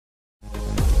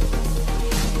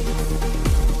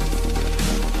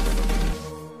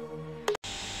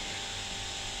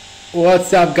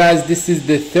What's up, guys? This is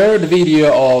the third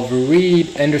video of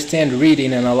understand, read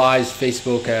and analyze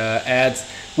Facebook ads.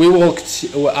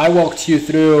 I walked you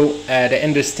through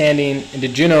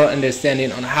the general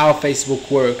understanding on how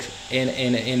Facebook works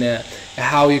in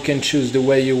how you can choose the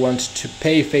way you want to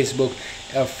pay Facebook.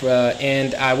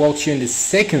 And I walked you in the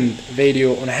second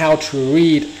video on how to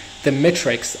read the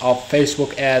metrics of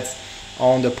Facebook ads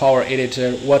on the Power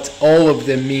Editor, what all of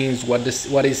them means, what is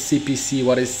CPC,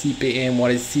 what is CPM,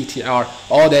 what is CTR,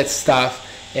 all that stuff.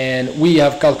 And we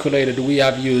have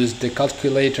used the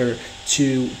calculator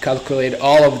to calculate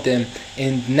all of them,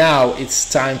 and now it's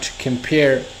time to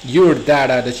compare your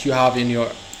data that you have in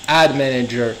your ad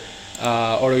manager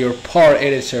or your Power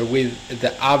Editor with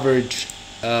the average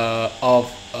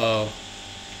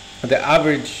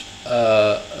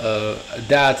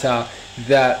data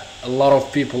that a lot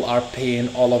of people are paying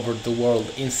all over the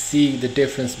world, and see the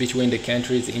difference between the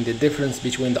countries, and the difference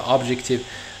between the objective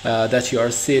that you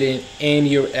are setting in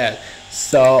your ad.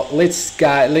 So let's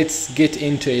get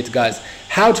into it, guys.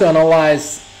 How to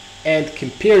analyze and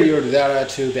compare your data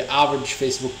to the average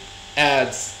Facebook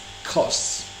ads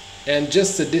costs. And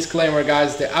just a disclaimer,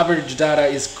 guys, the average data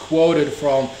is quoted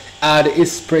from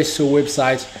AdEspresso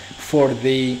website for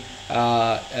the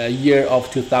year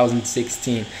of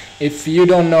 2016. If you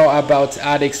don't know about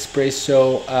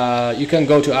AdEspresso, you can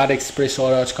go to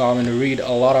adespresso.com and read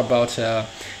a lot about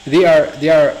they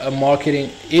are a marketing.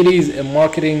 It is a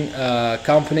marketing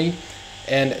company,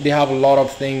 and they have a lot of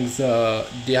things.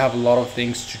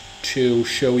 To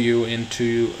show you and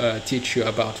to teach you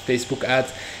about Facebook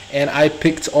ads. And I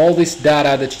picked all this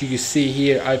data that you see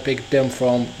here. I picked them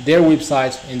from their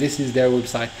website, and this is their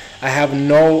website. I have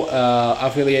no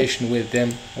affiliation with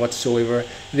them whatsoever.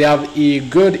 They have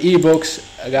good ebooks,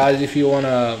 guys. If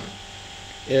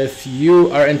you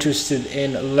are interested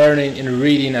in learning and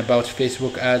reading about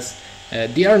Facebook ads,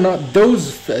 they are not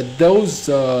those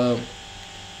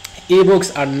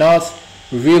ebooks are not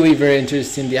really very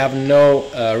interesting. They have no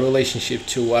relationship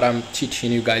to what I'm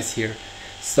teaching you guys here.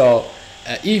 So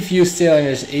if you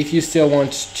still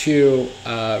want to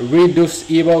read those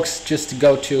ebooks, just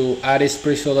go to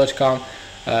adespresso.com,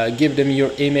 give them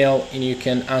your email, and you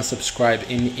can unsubscribe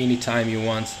any time you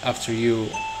want after you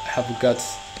have got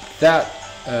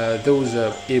those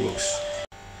ebooks.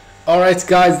 Alright,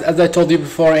 guys, as I told you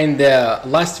before in the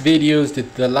last videos,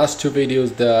 the last two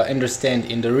videos, the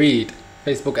understand and the read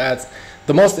Facebook ads,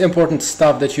 the most important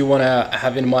stuff that you want to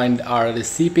have in mind are the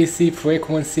CPC,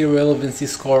 frequency, relevancy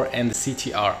score, and the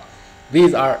CTR.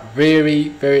 These are very,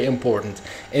 very important.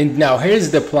 And now here's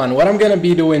the plan. What I'm going to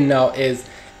be doing now is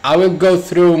I will go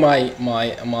through my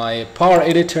Power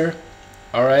Editor,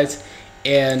 all right,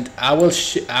 and I will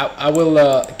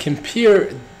compare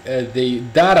the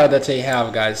data that I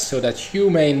have, guys, so that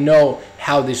you may know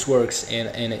how this works,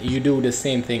 and you do the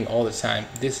same thing all the time.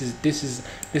 This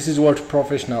is what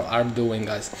professionals are doing,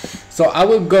 guys. So I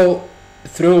will go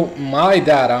through my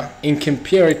data and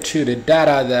compare it to the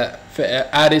data that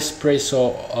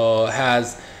AdEspresso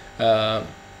has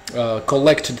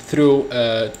collected through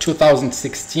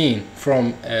 2016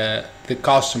 from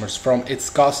its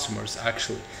customers.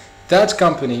 Actually, that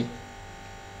company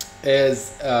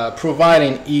is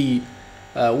providing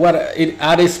what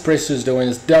AdEspresso is doing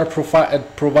is they're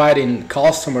providing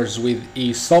customers with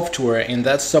a software, and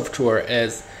that software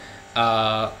is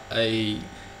a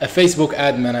Facebook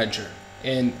ad manager,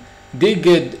 and they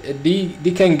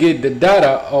can get the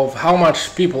data of how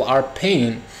much people are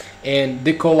paying, and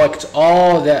they collect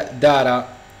all that data,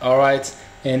 all right,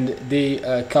 and they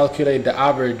calculate the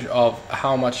average of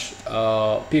how much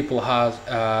people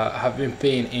have been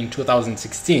paying in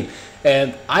 2016.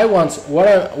 And what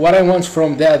I want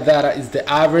from that data is the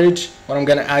average. I'm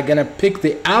gonna pick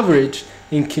the average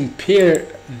and compare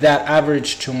that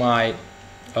average to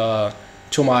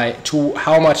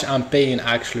how much I'm paying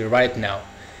actually right now.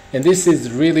 And this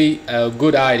is really a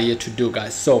good idea to do,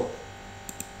 guys. So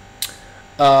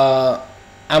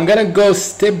I'm gonna go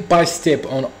step by step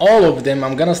on all of them.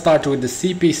 I'm gonna start with the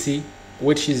CPC,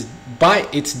 which is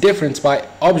it's different by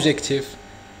objective,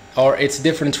 or it's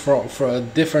different from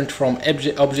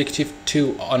objective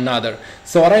to another.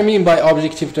 So what I mean by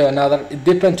objective to another, it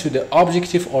depends to the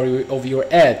objective of your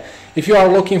ad. If you are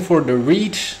looking for the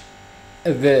reach,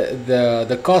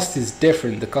 the cost is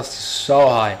different. The cost is so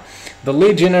high. The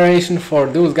lead generation, for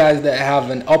those guys that have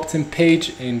an opt-in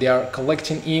page and they are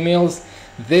collecting emails,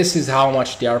 this is how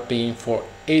much they are paying for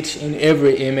each and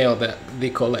every email that they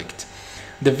collect.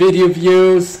 The video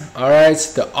views, all right,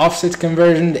 the offset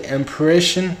conversion, the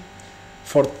impression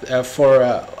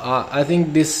I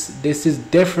think this is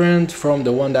different from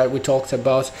the one that we talked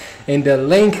about. In the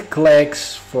link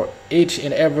clicks, for each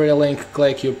and every link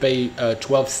click you pay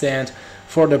 12 cents.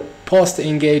 For the post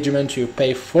engagement you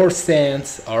pay 4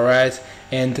 cents. All right,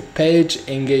 and the page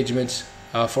engagement,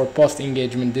 for post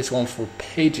engagement, this one for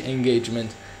page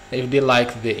engagement, if they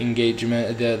like the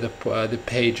engagement, the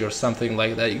page or something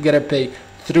like that, you gotta pay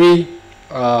 3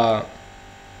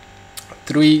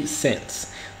 cents.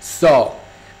 So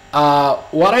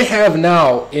what I have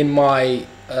now in my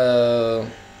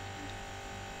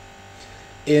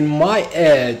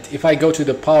ad, if I go to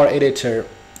the Power Editor,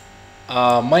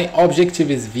 my objective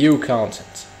is view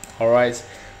content. All right,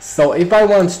 so if I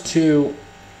want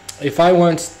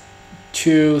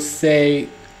to say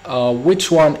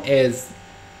which one is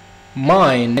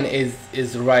mine,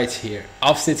 is right here,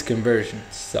 offset conversion.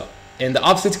 So and the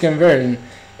offset conversion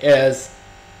is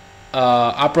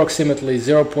approximately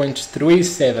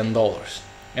 $0.37,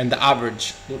 and the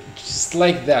average, just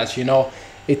like that, you know,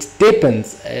 it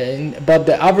depends, but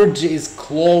the average is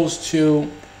close to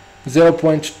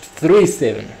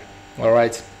 0.37. all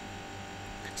right,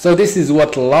 so this is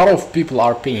what a lot of people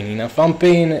are paying. You know, if I'm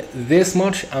paying this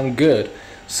much, I'm good.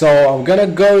 So I'm gonna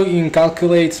go and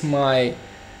calculate my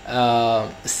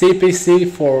CPC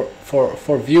for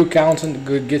view content.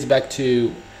 Get back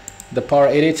to the Power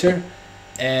Editor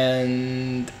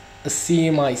and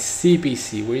see my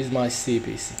CPC. Where is my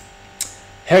CPC?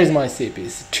 Here is my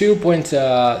CPC.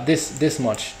 This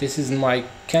much. This is my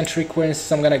country currency.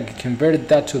 So I'm gonna convert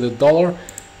that to the dollar.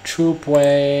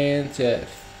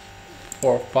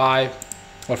 2.45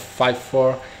 or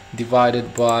 54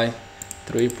 divided by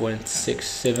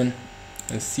 3.67,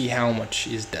 and see how much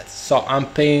is that. So I'm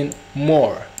paying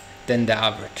more than the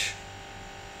average.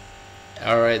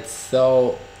 All right,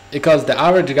 so because the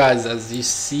average, guys, as you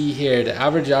see here, the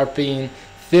average are paying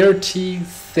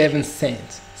 37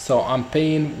 cents. So I'm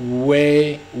paying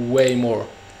way more.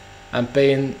 I'm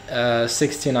paying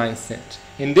 69 cents.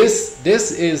 And this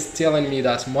is telling me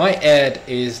that my ad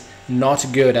is not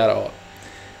good at all.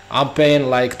 I'm paying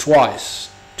like twice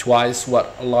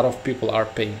what a lot of people are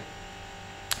paying.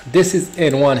 This is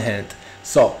in one hand.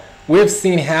 So we've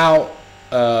seen how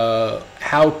to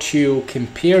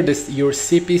compare your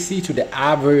CPC to the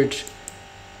average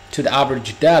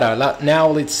data. Now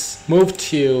let's move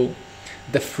to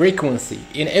the frequency.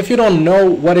 And if you don't know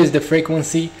what is the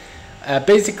frequency,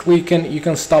 basically you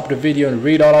can stop the video and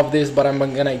read all of this, but I'm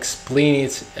gonna explain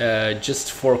it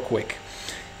just for quick.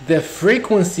 The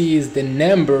frequency is the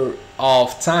number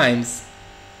of times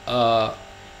the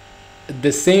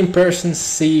same person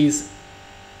sees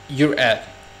your ad,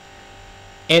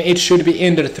 and it should be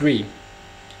under 3.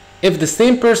 If the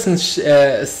same person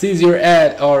sees your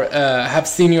ad or have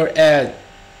seen your ad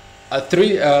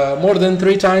more than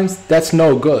 3 times, that's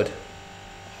no good.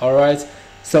 All right,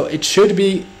 so it should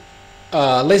be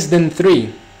less than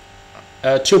 3,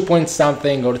 2 point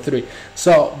something or 3.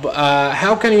 So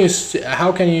how can you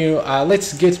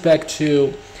let's get back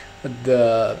to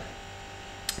the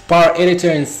Power Editor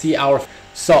and see our.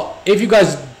 So if you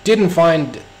guys didn't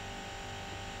find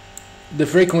the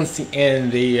frequency in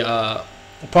the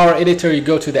Power Editor, you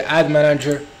go to the Ad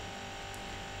Manager.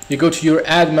 You go to your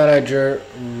Ad Manager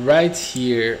right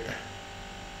here.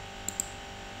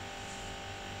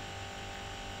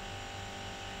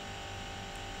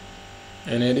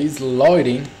 And it is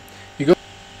loading. You go.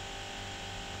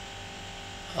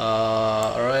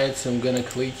 Alright, so I'm gonna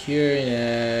click here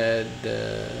and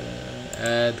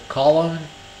add column,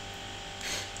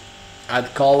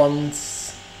 add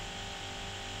columns,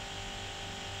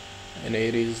 and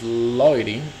it is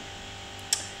loading.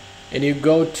 And you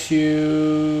go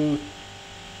to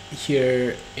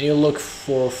here and you look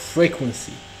for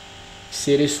frequency.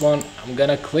 See this one? I'm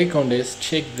gonna click on this,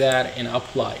 check that, and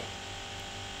apply.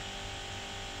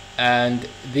 And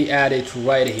they add it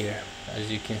right here, as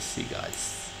you can see,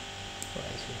 guys, right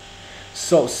here.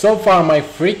 So far my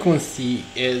frequency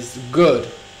is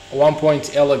good,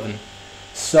 1.11.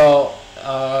 So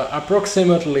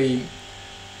approximately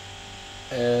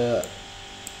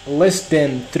less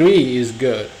than 3 is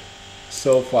good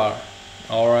so far.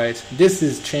 All right, this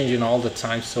is changing all the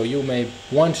time, so you may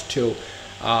want to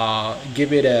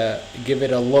give it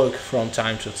a look from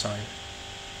time to time.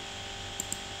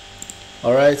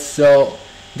 All right, so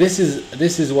this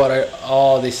is what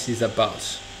all this is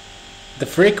about. The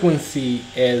frequency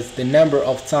is the number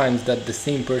of times that the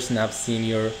same person have seen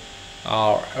your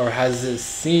or has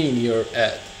seen your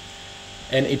ad,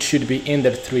 and it should be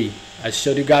under 3. I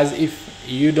showed you guys. If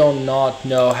you do not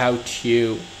know how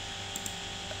to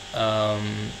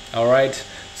all right,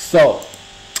 so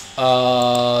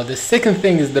the second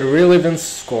thing is the relevance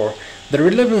score. The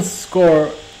relevance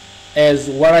score is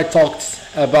what I talked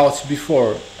about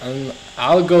before, and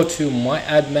I'll go to my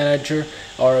ad manager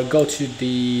or go to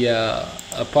the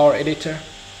Power Editor,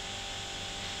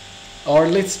 or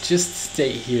let's just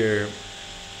stay here.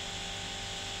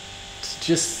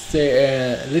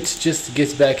 Let's just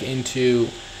get back into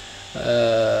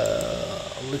the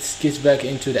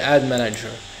ad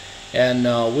manager, and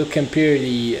we'll compare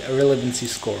the relevancy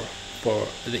score for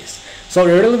this. So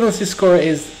the relevancy score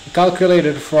is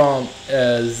calculated from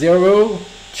 0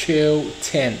 to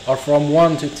 10, or from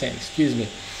 1 to 10, excuse me,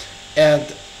 and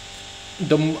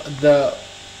the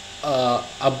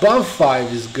above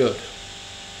 5 is good.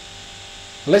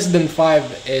 Less than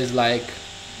 5 is like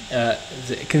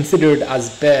considered as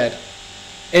bad.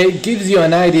 It gives you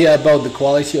an idea about the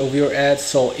quality of your ad.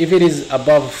 So if it is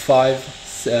above 5,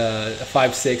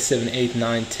 5, 6, 7, 8,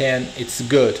 9, 10, it's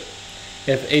good.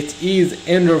 If it is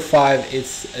under 5,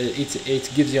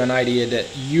 it gives you an idea that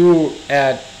your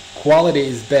ad quality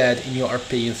is bad and you are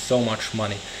paying so much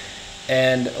money.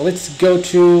 And let's go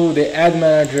to the ad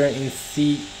manager and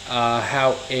see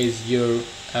how is your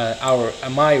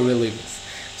my relevance.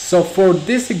 So for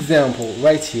this example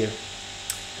right here,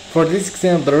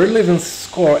 the relevance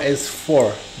score is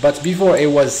 4, but before it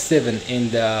was 7. In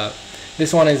the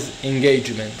this one is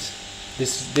engagement.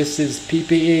 This is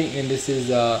PPE, and this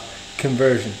is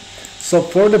conversion. So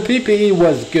for the PPE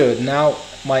was good. Now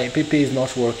my PPE is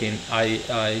not working.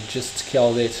 I just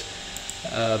killed it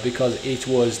because it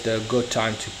was the good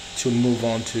time to move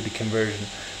on to the conversion.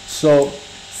 So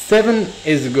 7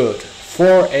 is good,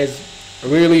 4 is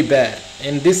really bad,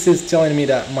 and this is telling me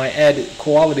that my ad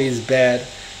quality is bad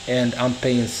and I'm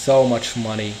paying so much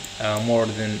money, more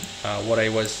than what I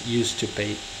was used to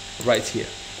pay right here.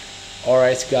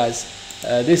 Alright guys,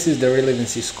 this is the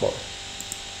relevancy score.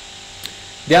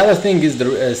 The other thing is the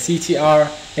CTR,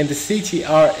 and the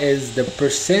CTR is the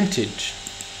percentage.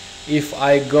 If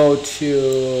I go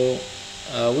to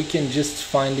we can just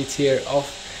find it here of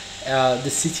the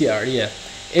CTR. Yeah,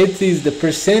 it is the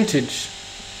percentage,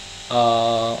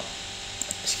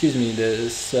 excuse me,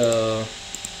 this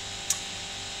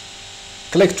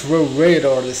click-through rate,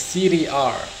 or the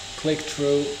CTR,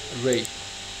 click-through rate,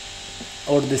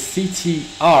 or the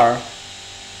CTR.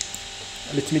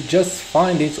 Let me just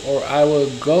find it, or I will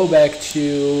go back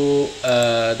to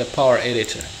the Power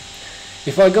Editor.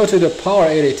 If I go to the Power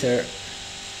Editor,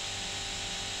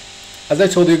 as I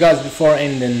told you guys before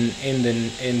in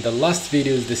the last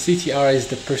videos, the CTR is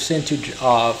the percentage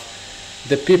of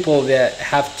the people that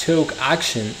have took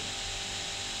action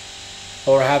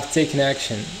or have taken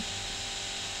action.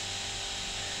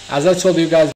 As I told you guys